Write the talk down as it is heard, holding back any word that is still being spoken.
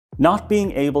Not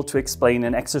being able to explain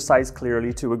an exercise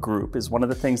clearly to a group is one of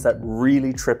the things that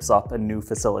really trips up a new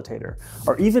facilitator.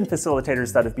 Or even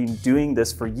facilitators that have been doing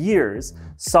this for years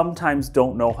sometimes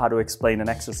don't know how to explain an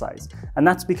exercise. And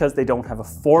that's because they don't have a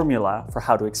formula for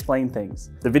how to explain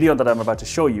things. The video that I'm about to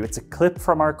show you, it's a clip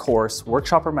from our course,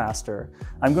 Workshop or Master.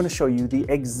 I'm going to show you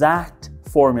the exact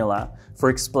formula for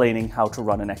explaining how to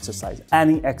run an exercise.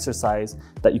 Any exercise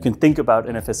that you can think about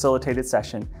in a facilitated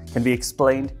session can be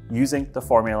explained using the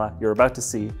formula you're about to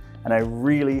see, and I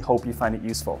really hope you find it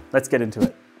useful. Let's get into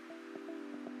it.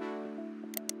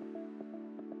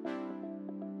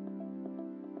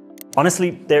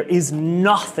 Honestly, there is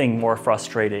nothing more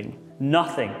frustrating.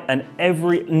 Nothing. And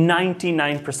every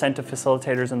 99% of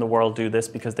facilitators in the world do this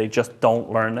because they just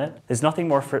don't learn it. There's nothing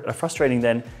more frustrating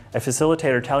than a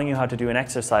facilitator telling you how to do an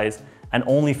exercise and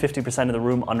only 50% of the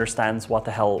room understands what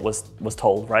the hell was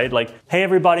told, right? Like, hey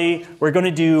everybody, we're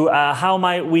gonna do how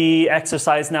might we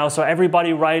exercise now, so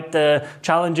everybody write the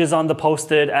challenges on the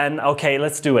post-it and okay,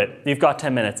 let's do it. You've got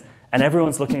 10 minutes. And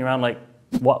everyone's looking around like,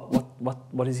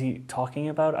 what is he talking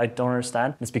about? I don't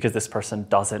understand. It's because this person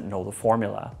doesn't know the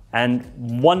formula. And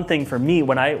one thing for me,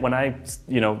 when I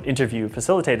interview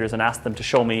facilitators and ask them to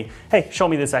show me, hey, show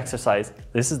me this exercise,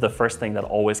 this is the first thing that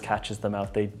always catches them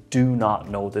out. They do not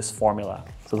know this formula.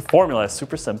 So the formula is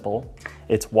super simple.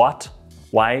 It's what,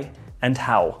 why, and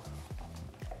how.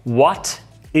 What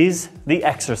is the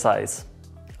exercise?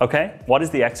 Okay, what is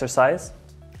the exercise?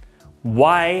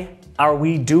 Why are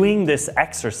we doing this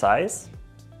exercise?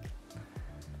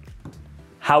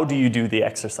 How do you do the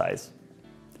exercise?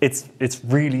 It's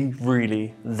really,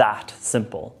 really that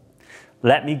simple.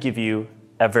 Let me give you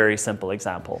a very simple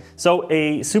example. So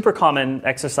a super common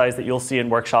exercise that you'll see in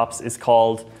workshops is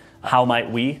called How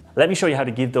Might We? Let me show you how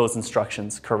to give those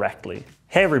instructions correctly.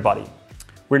 Hey everybody,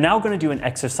 we're now going to do an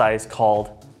exercise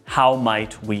called How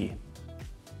Might We?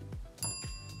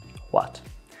 What?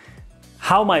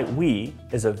 How might we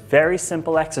is a very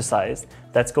simple exercise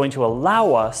that's going to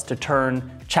allow us to turn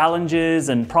challenges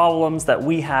and problems that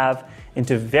we have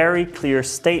into very clear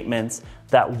statements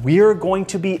that we're going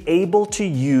to be able to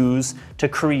use to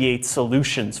create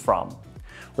solutions from.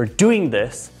 We're doing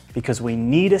this because we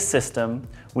need a system,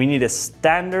 we need a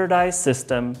standardized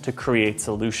system to create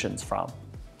solutions from.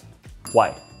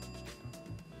 Why?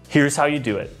 Here's how you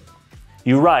do it.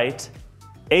 You write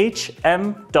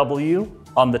HMW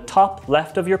on the top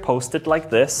left of your post-it like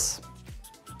this.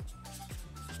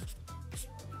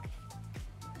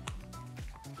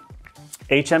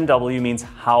 HMW means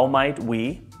how might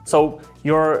we. So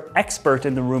your expert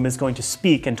in the room is going to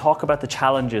speak and talk about the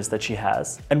challenges that she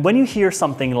has. And when you hear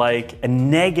something like a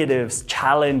negative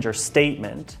challenge or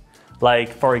statement, like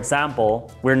for example,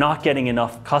 we're not getting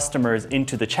enough customers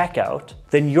into the checkout,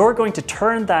 then you're going to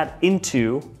turn that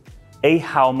into a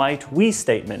how might we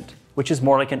statement, which is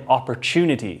more like an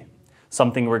opportunity,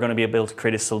 something we're going to be able to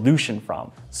create a solution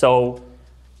from. So,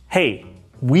 hey,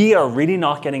 we are really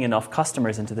not getting enough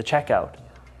customers into the checkout.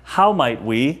 How might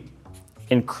we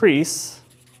increase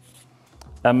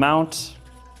amount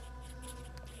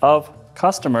of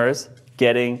customers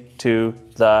getting to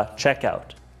the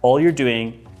checkout? All you're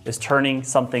doing is turning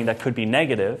something that could be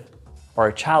negative or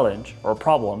a challenge or a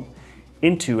problem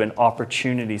into an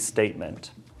opportunity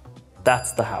statement.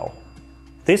 That's the how.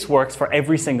 This works for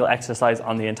every single exercise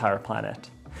on the entire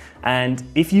planet. And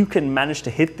if you can manage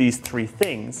to hit these three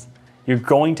things, you're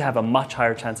going to have a much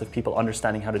higher chance of people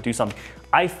understanding how to do something.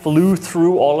 I flew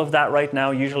through all of that right now.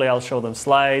 Usually I'll show them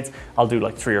slides. I'll do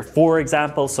like 3 or 4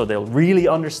 examples so they'll really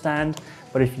understand.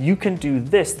 But if you can do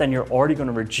this, then you're already going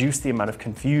to reduce the amount of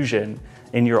confusion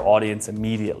in your audience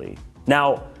immediately.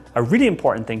 Now, a really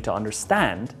important thing to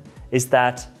understand is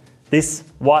that this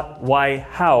what, why,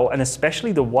 how, and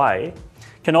especially the why,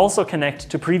 can also connect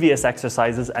to previous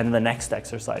exercises and the next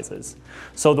exercises.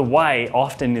 So the why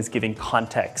often is giving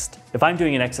context. If I'm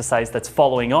doing an exercise that's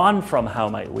following on from how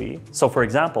might we, so for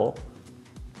example,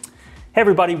 hey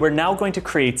everybody, we're now going to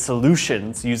create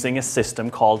solutions using a system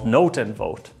called Note and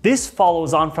Vote. This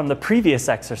follows on from the previous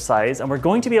exercise, and we're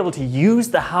going to be able to use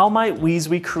the how might we's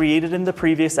we created in the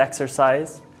previous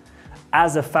exercise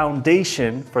as a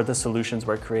foundation for the solutions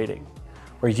we're creating.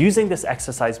 We're using this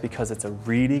exercise because it's a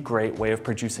really great way of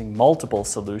producing multiple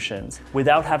solutions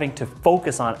without having to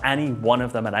focus on any one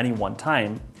of them at any one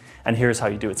time. And here's how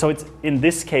you do it. So it's, in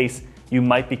this case, you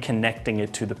might be connecting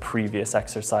it to the previous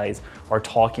exercise or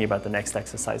talking about the next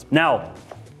exercise. Now,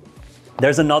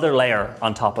 there's another layer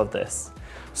on top of this.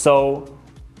 So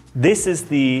this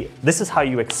is how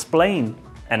you explain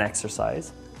an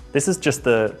exercise. This is just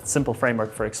the simple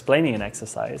framework for explaining an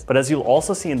exercise. But as you'll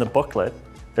also see in the booklet,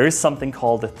 there is something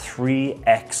called the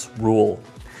 3X rule.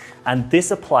 And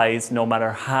this applies no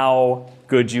matter how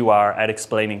good you are at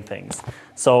explaining things.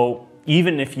 So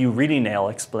even if you really nail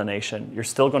explanation, you're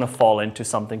still going to fall into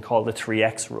something called the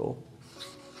 3X rule.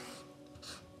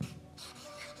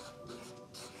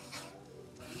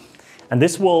 And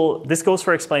this goes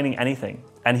for explaining anything.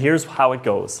 And here's how it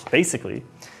goes. Basically,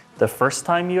 the first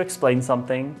time you explain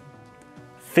something,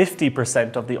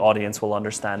 50% of the audience will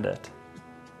understand it.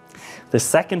 The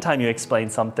second time you explain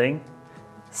something,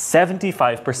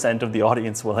 75% of the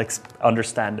audience will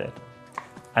understand it.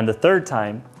 And the third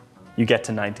time, you get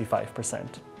to 95%.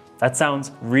 That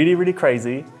sounds really, really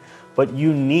crazy, but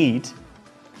you need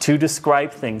to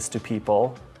describe things to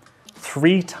people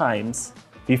 3 times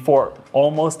before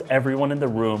almost everyone in the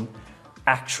room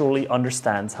actually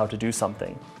understands how to do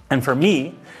something. And for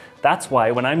me, that's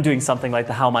why when I'm doing something like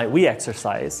the How Might We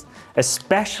exercise,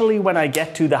 especially when I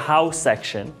get to the how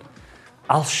section,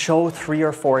 I'll show 3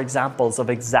 or 4 examples of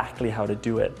exactly how to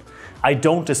do it. I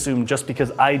don't assume just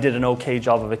because I did an okay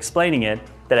job of explaining it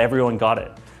that everyone got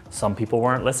it. Some people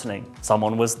weren't listening.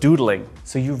 Someone was doodling.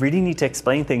 So you really need to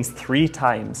explain things 3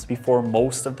 times before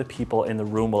most of the people in the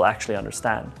room will actually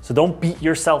understand. So don't beat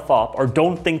yourself up or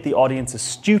don't think the audience is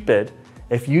stupid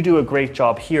if you do a great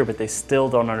job here but they still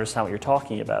don't understand what you're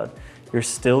talking about. You're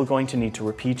still going to need to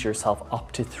repeat yourself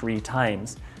up to 3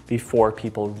 times before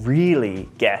people really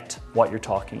get what you're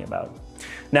talking about.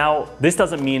 Now, this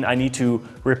doesn't mean I need to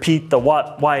repeat the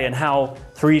what, why, and how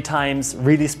 3 times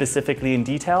really specifically in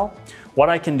detail. What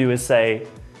I can do is say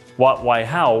what, why,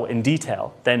 how in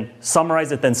detail, then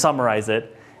summarize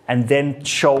it, and then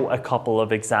show a couple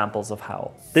of examples of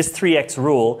how. This 3X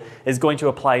rule is going to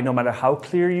apply no matter how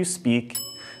clear you speak,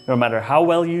 no matter how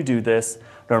well you do this,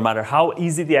 no matter how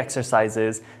easy the exercise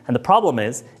is. And the problem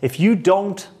is, if you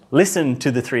don't listen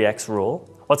to the 3X rule,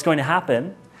 what's going to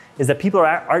happen is that people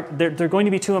they're going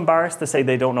to be too embarrassed to say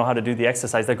they don't know how to do the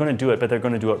exercise. They're going to do it, but they're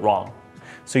going to do it wrong.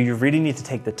 So you really need to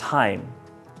take the time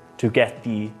to get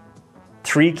the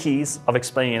 3 keys of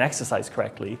explaining an exercise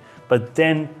correctly, but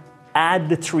then add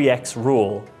the 3X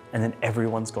rule, and then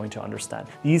everyone's going to understand.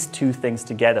 These 2 things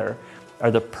together are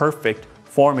the perfect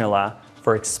formula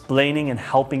for explaining and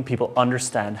helping people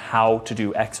understand how to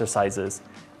do exercises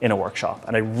in a workshop.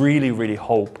 And I really, really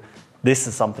hope this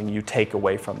is something you take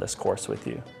away from this course with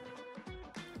you.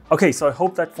 Okay, so I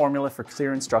hope that formula for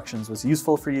clear instructions was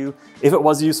useful for you. If it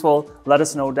was useful, let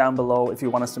us know down below if you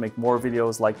want us to make more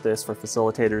videos like this for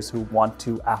facilitators who want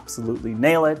to absolutely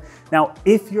nail it. Now,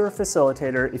 if you're a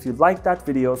facilitator, if you like that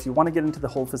video, if you want to get into the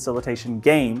whole facilitation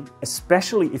game,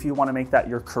 especially if you want to make that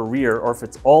your career or if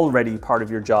it's already part of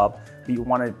your job, but you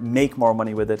want to make more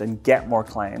money with it and get more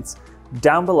clients,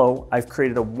 down below, I've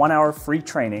created a 1-hour free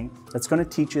training that's going to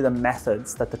teach you the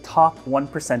methods that the top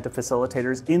 1% of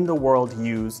facilitators in the world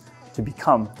use to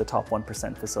become the top 1%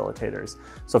 facilitators.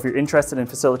 So if you're interested in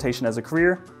facilitation as a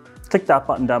career, click that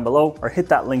button down below or hit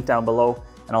that link down below,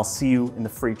 and I'll see you in the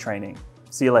free training.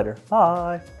 See you later.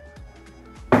 Bye.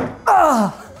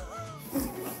 Ah!